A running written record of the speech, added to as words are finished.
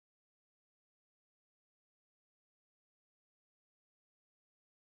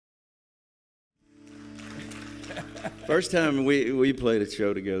First time we played a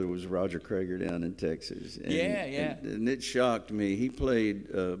show together was Roger Krager down in Texas. And, and it shocked me. He played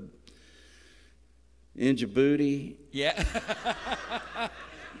in Djibouti. Yeah.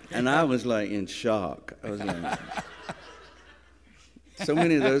 And I was like in shock. I was like, so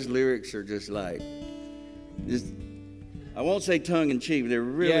many of those lyrics are just like, I won't say tongue in cheek, but they're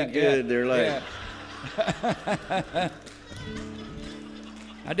really good. They're like.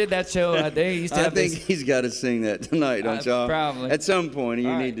 I did that show. I think he's got to sing that tonight, don't y'all? Probably. At some point,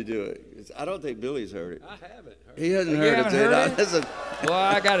 you need to do it. I don't think Billy's heard it. I haven't heard it. He hasn't heard it. Well,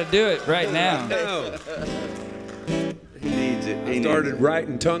 I got to do it right now. No. He needs it. I started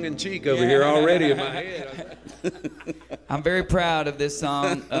writing tongue in cheek over here already in my head. I'm very proud of this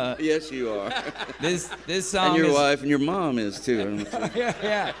song. Yes, you are. This song. And your wife and your mom is too.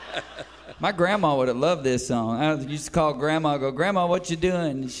 Yeah. My grandma would have loved this song. I used to call Grandma, go, Grandma, what you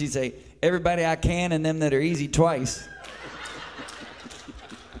doing? And she'd say, everybody I can and them that are easy twice.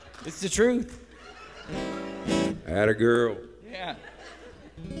 It's the truth. Atta girl. Yeah.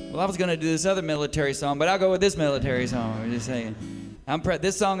 Well, I was going to do this other military song, but I'll go with this military song. I'm just saying.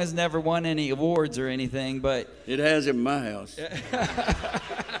 This song has never won any awards or anything, but... It has in my house.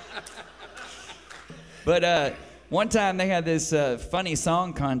 But... one time they had this funny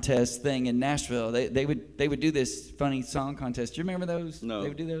song contest thing in Nashville. They would do this funny song contest. Do you remember those? No. They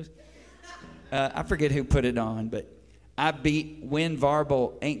would do those. I forget who put it on, but I beat Win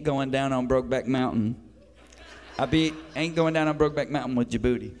Varble Ain't Going Down on Brokeback Mountain. I beat Ain't Going Down on Brokeback Mountain with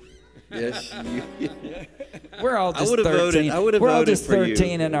Djibouti. Yes. We're all just 13. We're all just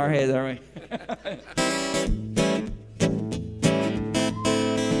 13 in our heads, aren't we?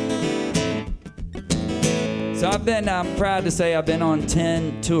 So I'm proud to say I've been on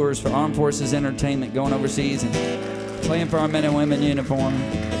 10 tours for Armed Forces Entertainment, going overseas and playing for our men and women uniform.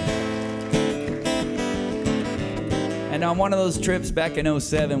 And on one of those trips back in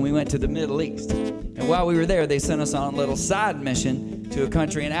 '07, we went to the Middle East. And while we were there, they sent us on a little side mission to a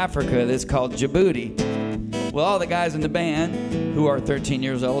country in Africa that's called Djibouti. Well, all the guys in the band, who are 13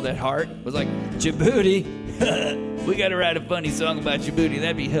 years old at heart, was like, Djibouti? We got to write a funny song about Djibouti.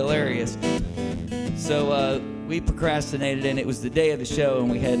 That'd be hilarious. So we procrastinated, and it was the day of the show, and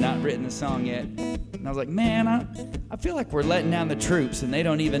we had not written the song yet. And I was like, man, I feel like we're letting down the troops, and they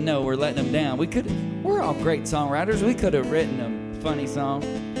don't even know we're letting them down. We're all great songwriters. We could have written a funny song.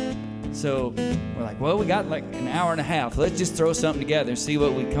 So we're like, well, we got like an hour and a half. Let's just throw something together and see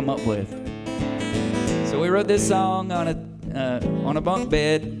what we come up with. So we wrote this song on a bunk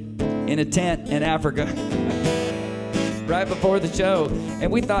bed in a tent in Africa right before the show,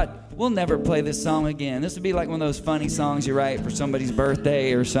 and we thought, we'll never play this song again. This would be like one of those funny songs you write for somebody's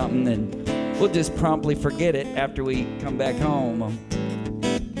birthday or something, and we'll just promptly forget it after we come back home.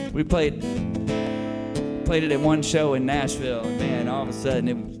 We played it at one show in Nashville, and man, all of a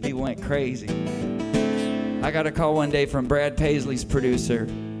sudden people went crazy. I got a call one day from Brad Paisley's producer.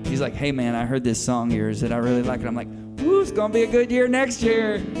 He's like, hey man, I heard this song of yours that I really like it. I'm like, woo, it's gonna be a good year next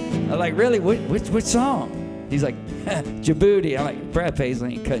year. I'm like, really? Which song? He's like, Djibouti. I'm like, Brad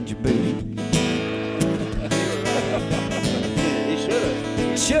Paisley ain't cutting Djibouti. He should have.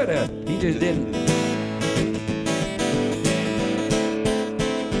 He should have. He just didn't.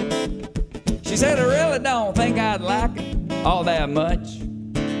 She said, I really don't think I'd like it all that much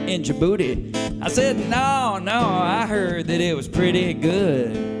in Djibouti. I said, no, I heard that it was pretty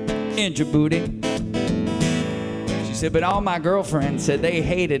good in Djibouti. She said, but all my girlfriends said they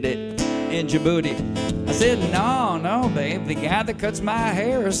hated it in Djibouti. I said, no, babe. The guy that cuts my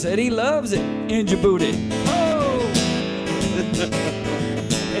hair said he loves it in Djibouti. Oh!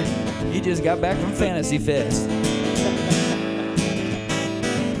 He just got back from Fantasy Fest.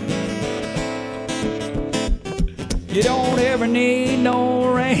 You don't ever need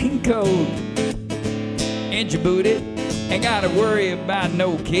no raincoat in Djibouti. Ain't gotta worry about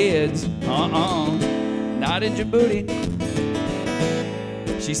no kids. Not in Djibouti.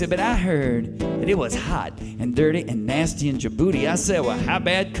 She said, but I heard that it was hot and dirty and nasty in Djibouti. I said, well, how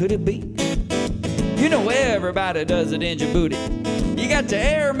bad could it be? You know everybody does it in Djibouti. You got the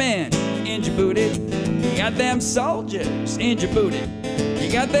airmen in Djibouti. You got them soldiers in Djibouti.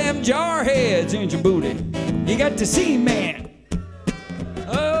 You got them jarheads in Djibouti. You got the seaman.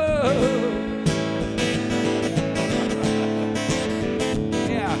 Oh.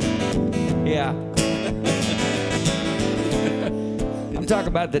 Yeah. I'm talking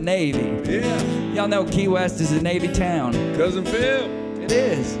about the Navy. Yeah. Y'all know Key West is a Navy town. Cousin Phil. It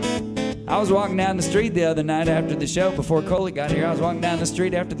is. I was walking down the street the other night after the show, before Coley got here. I was walking down the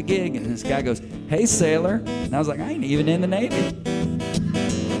street after the gig, and this guy goes, hey, sailor. And I was like, I ain't even in the Navy.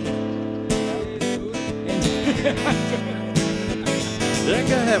 that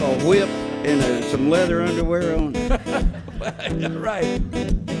guy have a whip and some leather underwear on? Right.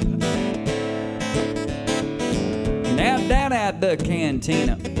 Now down at the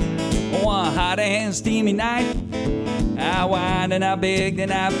cantina, one hot and steamy night, I whined and I begged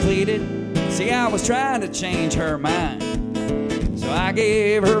and I pleaded. See, I was trying to change her mind. So I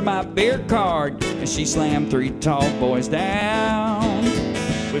gave her my beer card, and she slammed 3 tall boys down.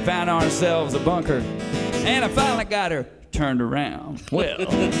 We found ourselves a bunker, and I finally got her turned around. Well,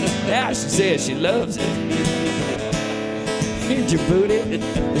 now she says she loves it in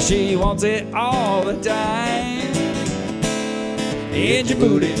Djibouti. She wants it all the time. In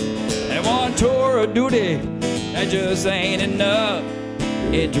Djibouti, and one tour of duty, that just ain't enough.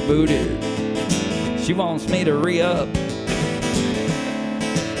 In Djibouti, she wants me to re-up.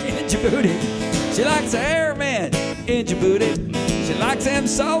 In Djibouti, she likes the airmen. In Djibouti, she likes them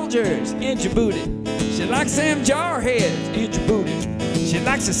soldiers. In Djibouti, she likes them jarheads. In Djibouti, she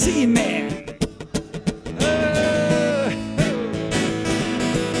likes the seaman.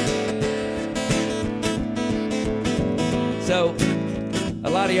 So, a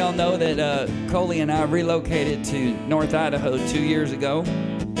lot of y'all know that Coley and I relocated to North Idaho 2 years ago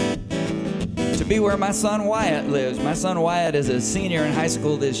to be where my son Wyatt lives. My son Wyatt is a senior in high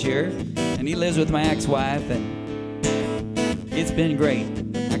school this year, and he lives with my ex-wife, and it's been great.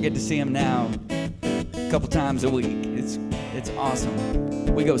 I get to see him now a couple times a week. It's awesome.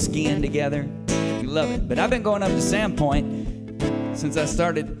 We go skiing together. We love it. But I've been going up to Sandpoint since I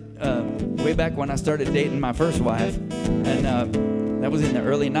started, way back when I started dating my first wife, and that was in the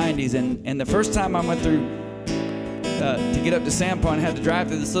early 90s, and the first time I went through to get up to Sandpoint, I had to drive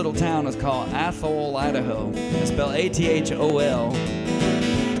through this little town. It's called Athol, Idaho. It's spelled A-T-H-O-L.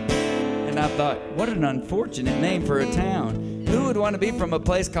 And I thought, what an unfortunate name for a town. Who would want to be from a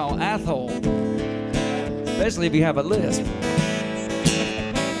place called Athol? Especially if you have a lisp.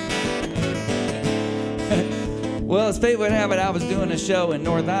 Well, as fate would have it, I was doing a show in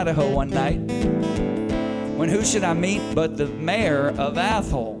North Idaho one night when who should I meet but the mayor of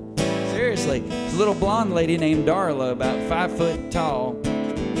Athol. Seriously, this little blonde lady named Darla, about 5 foot tall.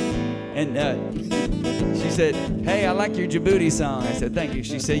 And she said, hey, I like your Djibouti song. I said, thank you.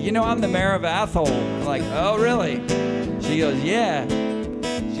 She said, you know, I'm the mayor of Athol. I'm like, oh, really? She goes, yeah.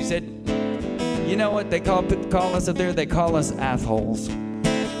 She said, you know what they call us up there? They call us Athols.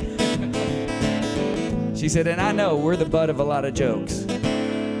 She said, and I know we're the butt of a lot of jokes.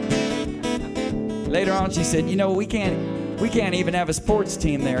 Later on, she said, you know, we can't even have a sports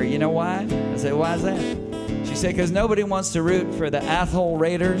team there. You know why? I said, why is that? She said, because nobody wants to root for the Athol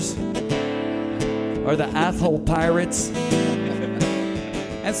Raiders or the Athol Pirates,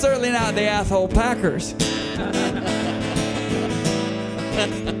 and certainly not the Athol Packers.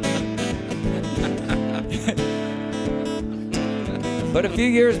 But a few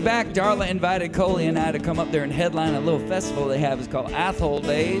years back, Darla invited Coley and I to come up there and headline a little festival they have. It's called Athol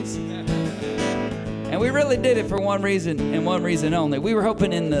Days. And we really did it for one reason and one reason only. We were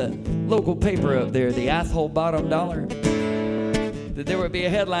hoping in the local paper up there, the Athol Bottom Dollar, that there would be a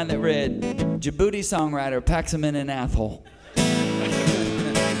headline that read, Djibouti songwriter packs him in an Athol.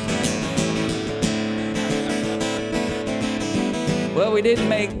 Well, we didn't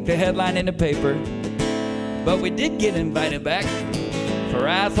make the headline in the paper, but we did get invited back for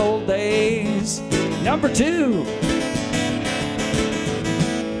Athol Days #2.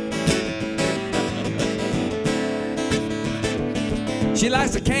 She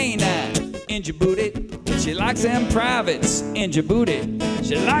likes a canine in Djibouti. She likes them privates in Djibouti.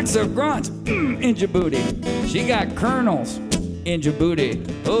 She likes her grunts in Djibouti. She got colonels in Djibouti.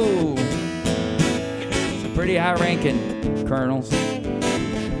 Oh, some pretty high-ranking colonels.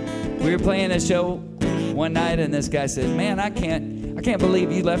 We were playing a show one night, and this guy said, "Man, I can't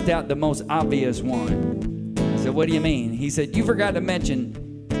believe you left out the most obvious one." I said, "What do you mean?" He said, "You forgot to mention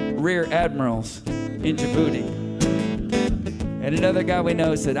rear admirals in Djibouti." And another guy we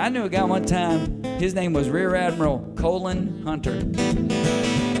know said, "I knew a guy one time, his name was Rear Admiral Colin Hunter. He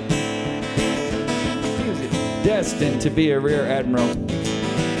was destined to be a Rear Admiral."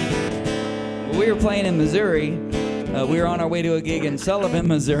 Well, we were playing in Missouri. We were on our way to a gig in Sullivan,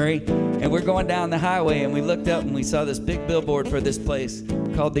 Missouri, and we're going down the highway, and we looked up and we saw this big billboard for this place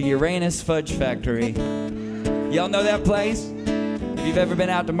called the Uranus Fudge Factory. Y'all know that place? If you've ever been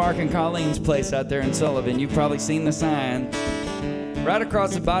out to Mark and Colleen's place out there in Sullivan, you've probably seen the sign. Right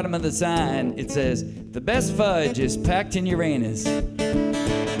across the bottom of the sign, it says, "The best fudge is packed in Uranus."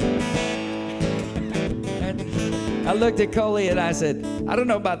 I looked at Coley and I said, "I don't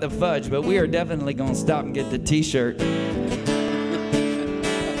know about the fudge, but we are definitely going to stop and get the t-shirt."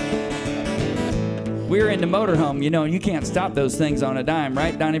 we were in the motorhome. You know, you can't stop those things on a dime,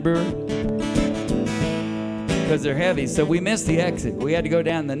 right, Donnie Brewer? Because they're heavy. So we missed the exit. We had to go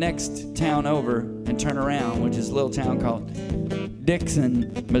down the next town over and turn around, which is a little town called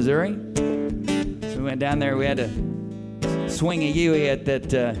Dixon, Missouri. So we went down there. We had to swing a Yui at that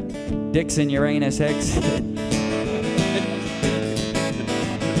Dixon Uranus exit.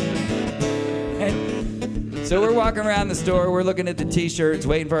 And so we're walking around the store. We're looking at the T-shirts,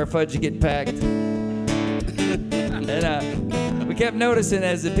 waiting for our fudge to get packed. And we kept noticing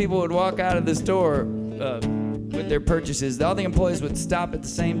as the people would walk out of the store with their purchases, all the employees would stop at the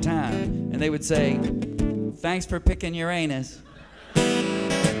same time, and they would say, "Thanks for picking Uranus."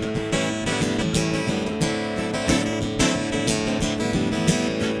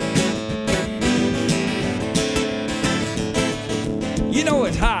 You know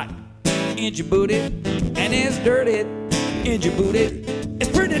it's hot in Djibouti, and it's dirty in Djibouti. It's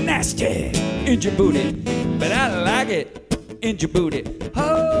pretty nasty in Djibouti, but I like it in Djibouti.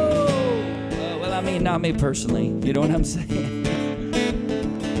 Oh, well, I mean, not me personally. You know what I'm saying?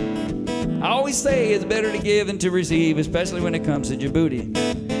 I always say it's better to give than to receive, especially when it comes to Djibouti.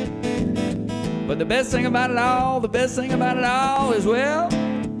 But the best thing about it all, is, well,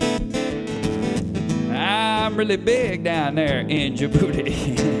 I'm really big down there in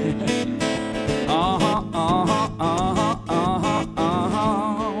Djibouti.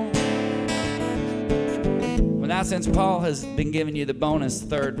 Well, now since Paul has been giving you the bonus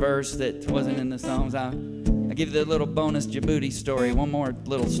third verse that wasn't in the songs, I'll give you the little bonus Djibouti story. One more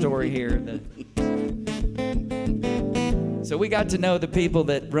little story here. So we got to know the people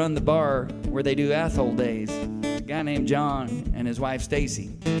that run the bar where they do Athole Days. A guy named John and his wife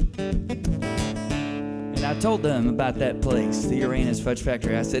Stacy. And I told them about that place, the Uranus Fudge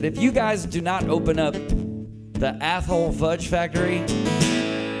Factory. I said, if you guys do not open up the Athole Fudge Factory,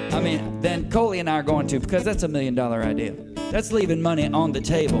 I mean, then Coley and I are going to, because that's $1 million idea. That's leaving money on the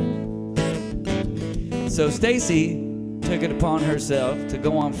table. So Stacy took it upon herself to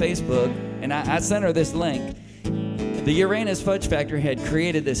go on Facebook, and I sent her this link. The Uranus Fudge Factory had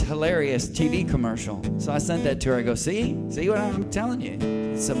created this hilarious TV commercial. So I sent that to her. I go, see what I'm telling you?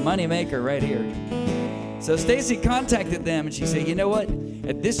 It's a money maker right here. So Stacy contacted them, and she said, you know what?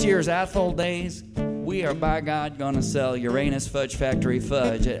 At this year's Athole Days, we are, by God, going to sell Uranus Fudge Factory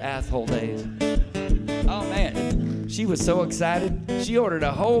fudge at Athole Days. Oh, man. She was so excited. She ordered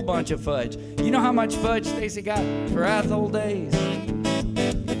a whole bunch of fudge. You know how much fudge Stacy got for Athole Days?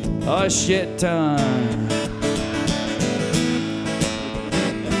 A shit ton.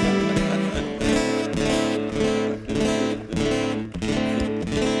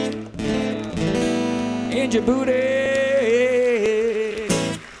 In Djibouti.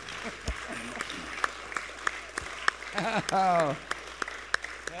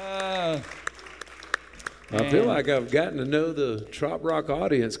 I feel like I've gotten to know the Trop Rock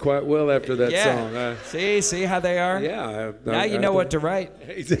audience quite well after that song. See how they are? Yeah. Now you know what to write.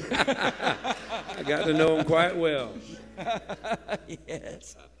 I got to know them quite well.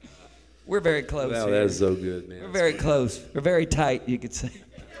 Yes. We're very close. Wow, here. that's so good, man. We're very close. We're very tight, you could say.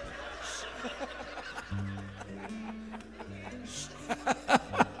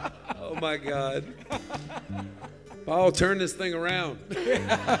 Oh my God. Paul, turn this thing around.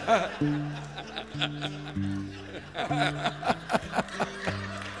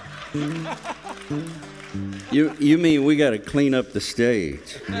 You mean we got to clean up the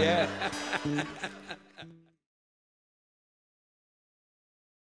stage? Yeah.